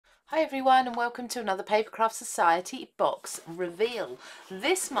Hi everyone and welcome to another Papercraft Society box reveal.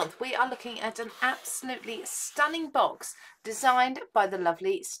 This month we are looking at an absolutely stunning box designed by the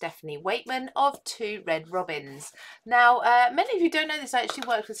lovely Stephanie Waitman of Two Red Robins. Now many of you don't know this, I actually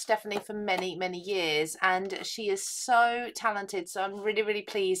worked with Stephanie for many years and she is so talented, so I'm really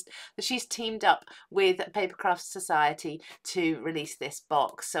pleased that she's teamed up with Papercraft Society to release this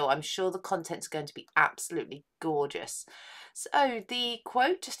box. So I'm sure the content's going to be absolutely gorgeous. So the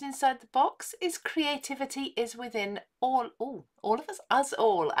quote just inside the box is creativity is within all of us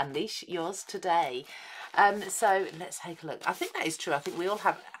all. Unleash yours today. So let's take a look. I think that is true. I think we all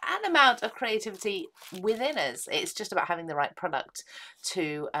have an amount of creativity within us. It's just about having the right product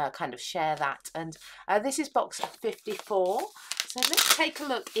to kind of share that. And this is box 54. So let's take a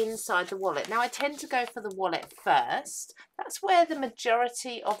look inside the wallet. Now I tend to go for the wallet first. That's where the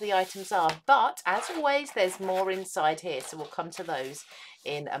majority of the items are, but as always there's more inside here, so we'll come to those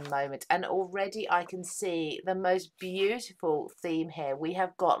in a moment. And already I can see the most beautiful theme here. We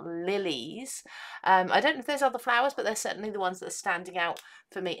have got lilies. I don't know if there's other flowers, but they're certainly the ones that are standing out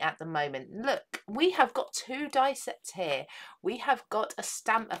for me at the moment. Look, we have got two die sets here. We have got a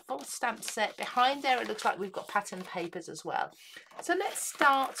full stamp set. Behind there it looks like we've got pattern papers as well. So let's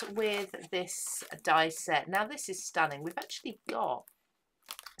start with this die set. Now this is stunning. We've actually got,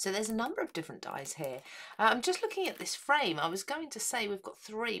 so there's a number of different dies here. I'm just looking at this frame. I was going to say we've got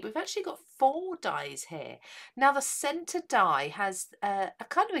three. We've actually got 4 dies here. Now the centre die has a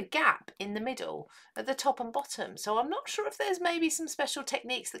kind of a gap in the middle at the top and bottom. So I'm not sure if there's maybe some special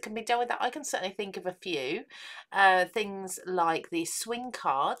techniques that can be done with that. I can certainly think of a few. Things like the swing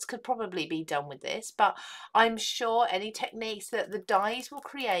cards could probably be done with this, but I'm sure any techniques that the dies will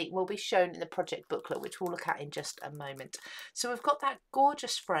create will be shown in the project booklet, which we'll look at in just a moment. So we've got that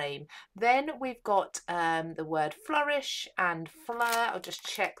gorgeous frame. Then we've got the word flourish and flare. I'll just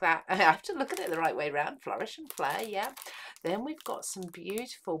check that. I have to look at it the right way around. Flourish and flare, yeah. Then we've got some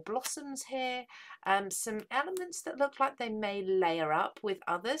beautiful blossoms here. Some elements that look like they may layer up with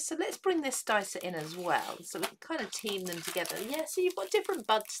others. So let's bring this dicer in as well, so we can kind of team them together. Yeah, so you've got different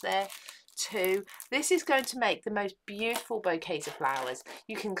buds there too. This is going to make the most beautiful bouquets of flowers.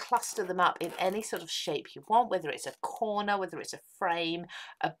 You can cluster them up in any sort of shape you want, whether it's a corner, whether it's a frame,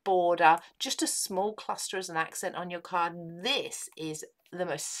 a border, just a small cluster as an accent on your card. This is the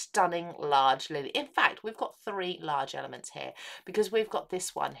most stunning large lily. In fact, we've got 3 large elements here, because we've got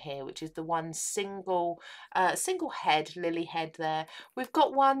this one here, which is the one single head, lily head there. We've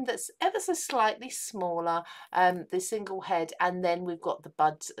got one that's ever so slightly smaller, the single head, and then we've got the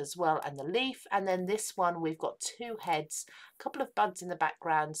buds as well and the leaf, and then this one we've got 2 heads, a couple of buds in the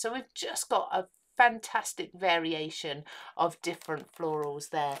background. So we've just got a fantastic variation of different florals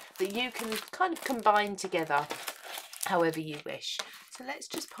there that you can kind of combine together however you wish. So let's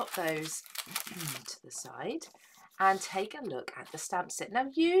just pop those to the side and take a look at the stamp set. Now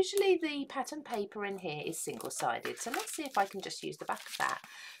usually the pattern paper in here is single-sided, so let's see if I can just use the back of that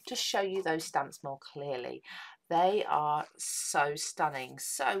to show you those stamps more clearly. They are so stunning.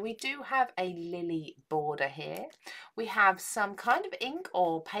 So we do have a lily border here. We have some kind of ink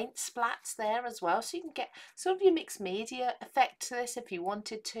or paint splats there as well, so you can get sort of your mixed media effect to this if you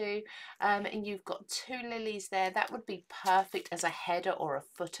wanted to. And you've got 2 lilies there. That would be perfect as a header or a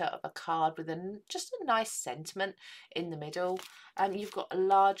footer of a card with just a nice sentiment in the middle. You've got a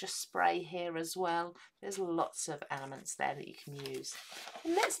larger spray here as well. There's lots of elements there that you can use.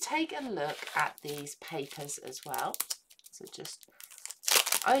 And let's take a look at these papers as well. So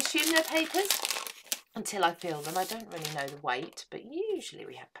I assume they're papers until I feel them. I don't really know the weight, but usually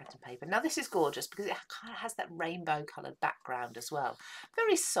we have pattern paper. Now this is gorgeous because it kind of has that rainbow coloured background as well.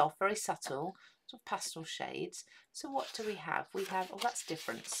 Very soft, very subtle, sort of pastel shades. So what do we have? We have, oh, that's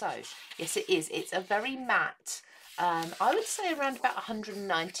different. So yes, it is. It's a very matte, I would say around about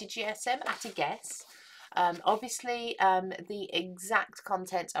 190 GSM at a guess. Obviously the exact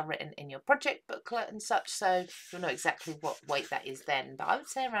contents are written in your project booklet and such, so you'll know exactly what weight that is then, but I would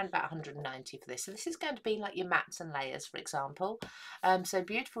say around about 190 for this. So this is going to be like your mats and layers, for example. So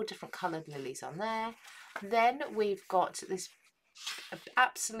beautiful different coloured lilies on there. Then we've got this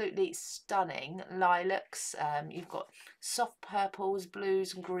absolutely stunning lilacs. You've got soft purples,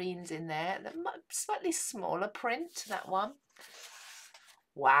 blues and greens in there. The slightly smaller print, that one.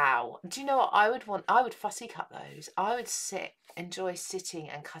 Wow. Do you know what I would want? I would fussy cut those. I would enjoy sitting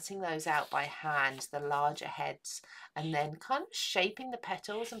and cutting those out by hand, the larger heads, and then kind of shaping the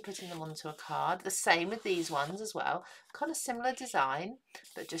petals and putting them onto a card. The same with these ones as well. Kind of similar design,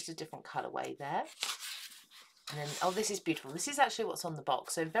 but just a different colourway there. And then, oh, this is beautiful. This is actually what's on the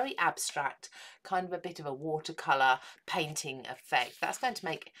box. So very abstract, kind of a bit of a watercolour painting effect. That's going to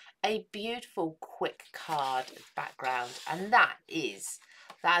make a beautiful, quick card background. And that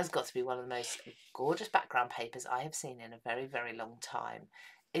has got to be one of the most gorgeous background papers I have seen in a very, very long time.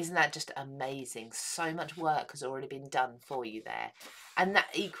 Isn't that just amazing? So much work has already been done for you there. And that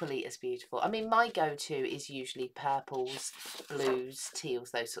equally is beautiful. I mean, my go-to is usually purples, blues,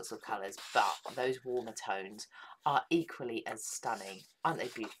 teals, those sorts of colours. But those warmer tones are equally as stunning. Aren't they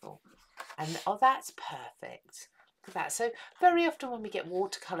beautiful? And, oh, that's perfect. Look at that. So very often when we get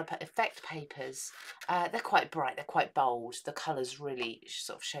watercolour effect papers, they're quite bright, they're quite bold. The colours really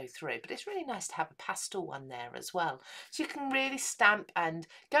sort of show through. But it's really nice to have a pastel one there as well. So you can really stamp and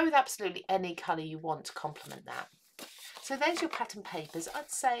go with absolutely any colour you want to complement that. So there's your pattern papers.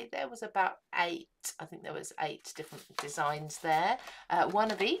 I'd say there was about 8. I think there was 8 different designs there. One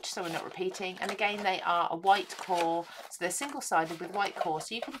of each, so we're not repeating. And again, they are a white core. So they're single-sided with white core.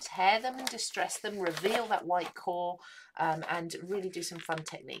 So you can tear them and distress them, reveal that white core, and really do some fun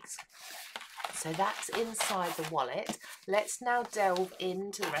techniques. So that's inside the wallet. Let's now delve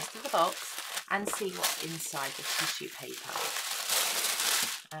into the rest of the box and see what's inside the tissue paper.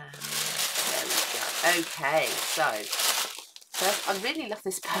 There we go. Okay, so first, I really love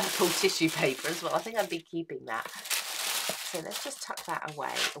this purple tissue paper as well. I think I'd be keeping that. So let's just tuck that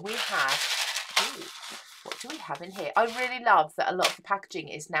away. We have, ooh, what do we have in here? I really love that a lot of the packaging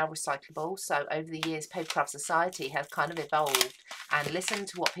is now recyclable. So over the years, Papercraft Society has kind of evolved and listened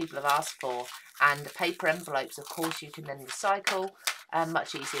to what people have asked for. And paper envelopes, of course, you can then recycle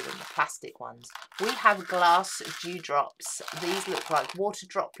much easier than the plastic ones. We have glass dewdrops. These look like water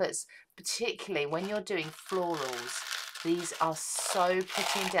droplets, particularly when you're doing florals. These are so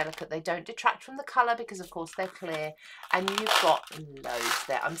pretty and delicate. They don't detract from the colour because, of course, they're clear. And you've got loads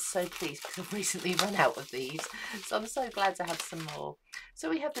there. I'm so pleased because I've recently run out of these. So I'm so glad to have some more.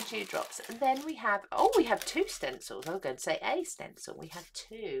 So we have the dewdrops. And then we have, oh, we have 2 stencils. I was going to say a stencil. We have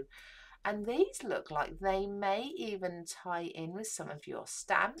 2. And these look like they may even tie in with some of your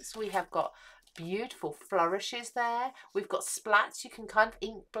stamps. We have got beautiful flourishes there. We've got splats. You can kind of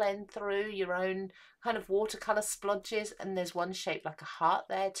ink blend through your own kind of watercolour splodges. And there's one shaped like a heart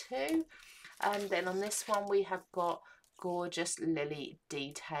there too. And then on this one we have got gorgeous lily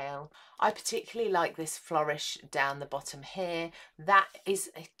detail. I particularly like this flourish down the bottom here. That is,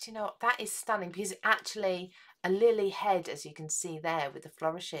 you know, that is stunning because it actually a lily head, as you can see there with the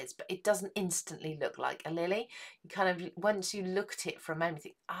flourishes, but it doesn't instantly look like a lily. You kind of, once you look at it for a moment, you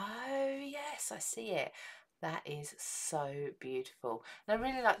think, oh yes, I see it. That is so beautiful. And I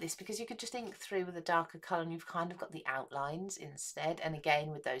really like this because you could just ink through with a darker colour and you've kind of got the outlines instead. And again,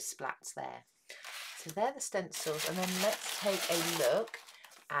 with those splats there. So they're the stencils. And then let's take a look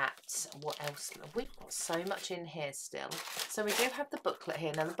at what else. We've got so much in here still. So we do have the booklet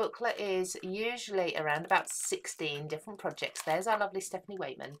here. Now the booklet is usually around about 16 different projects. There's our lovely Stephanie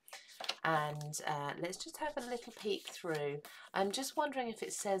Waitman. And let's just have a little peek through. I'm just wondering if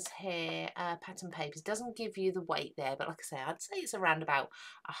it says here pattern papers. It doesn't give you the weight there, but like I say, I'd say it's around about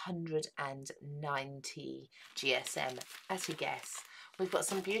 190 GSM at a guess. We've got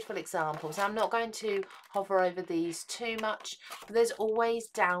some beautiful examples. I'm not going to hover over these too much, but there's always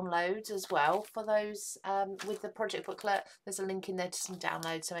downloads as well for those with the project booklet. There's a link in there to some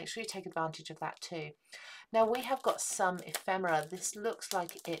downloads, so make sure you take advantage of that too. Now we have got some ephemera. This looks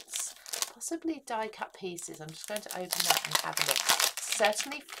like it's possibly die cut pieces. I'm just going to open that and have a look.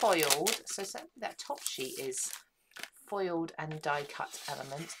 Certainly foiled, so certainly that top sheet is foiled and die cut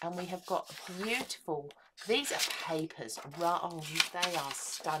element, and we have got beautiful, these are papers. Oh, they are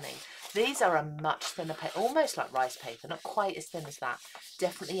stunning. These are a much thinner paper, almost like rice paper, not quite as thin as that,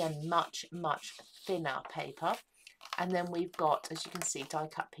 definitely a much thinner paper. And then we've got, as you can see, die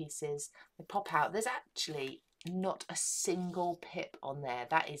cut pieces. They pop out. There's actually not a single pip on there.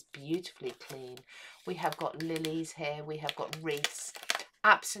 That is beautifully clean. We have got lilies here, we have got wreaths.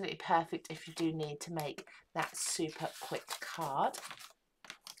 Absolutely perfect if you do need to make that super quick card.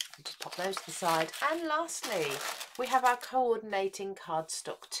 Just pop those to the side. And lastly, we have our coordinating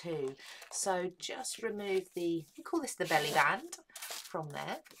cardstock too. So just remove the, we call this the belly band from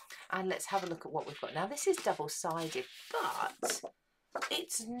there. And let's have a look at what we've got. Now this is double-sided, but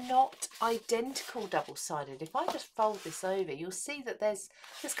it's not identical double-sided. If I just fold this over, you'll see that there's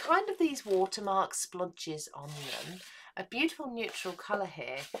kind of these watermark splodges on them. A beautiful neutral colour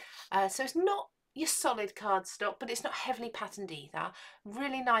here. So it's not your solid cardstock, but it's not heavily patterned either.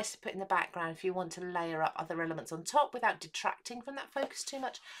 Really nice to put in the background if you want to layer up other elements on top without detracting from that focus too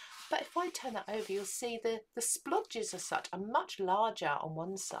much. But if I turn that over, you'll see the splodges as such are much larger on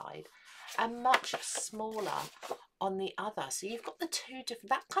one side and much smaller on the other. So you've got the two different,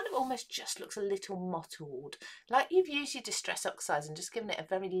 that kind of almost just looks a little mottled, like you've used your Distress Oxides and just given it a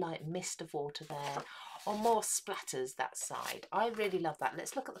very light mist of water there, or more splatters that side. I really love that.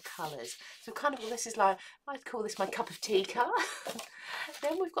 Let's look at the colours. So kind of, well, this is like, I'd call this my cup of tea colour.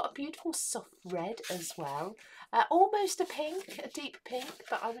 Then we've got a beautiful soft red as well, almost a pink, a deep pink,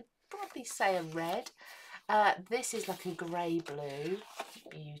 but I would probably say a red. This is like a grey blue,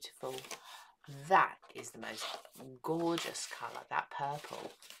 beautiful. That is the most gorgeous colour. That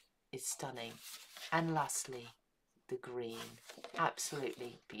purple is stunning. And lastly, the green,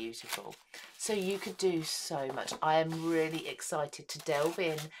 absolutely beautiful. So you could do so much. I am really excited to delve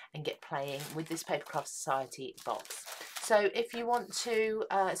in and get playing with this Papercraft Society box. So if you want to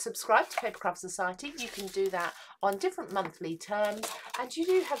subscribe to Papercraft Society, you can do that on different monthly terms, and you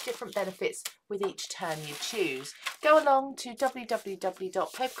do have different benefits with each term you choose. Go along to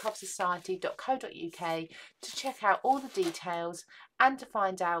www.papercraftsociety.co.uk to check out all the details and to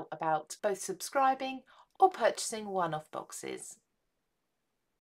find out about both subscribing or purchasing one-off boxes.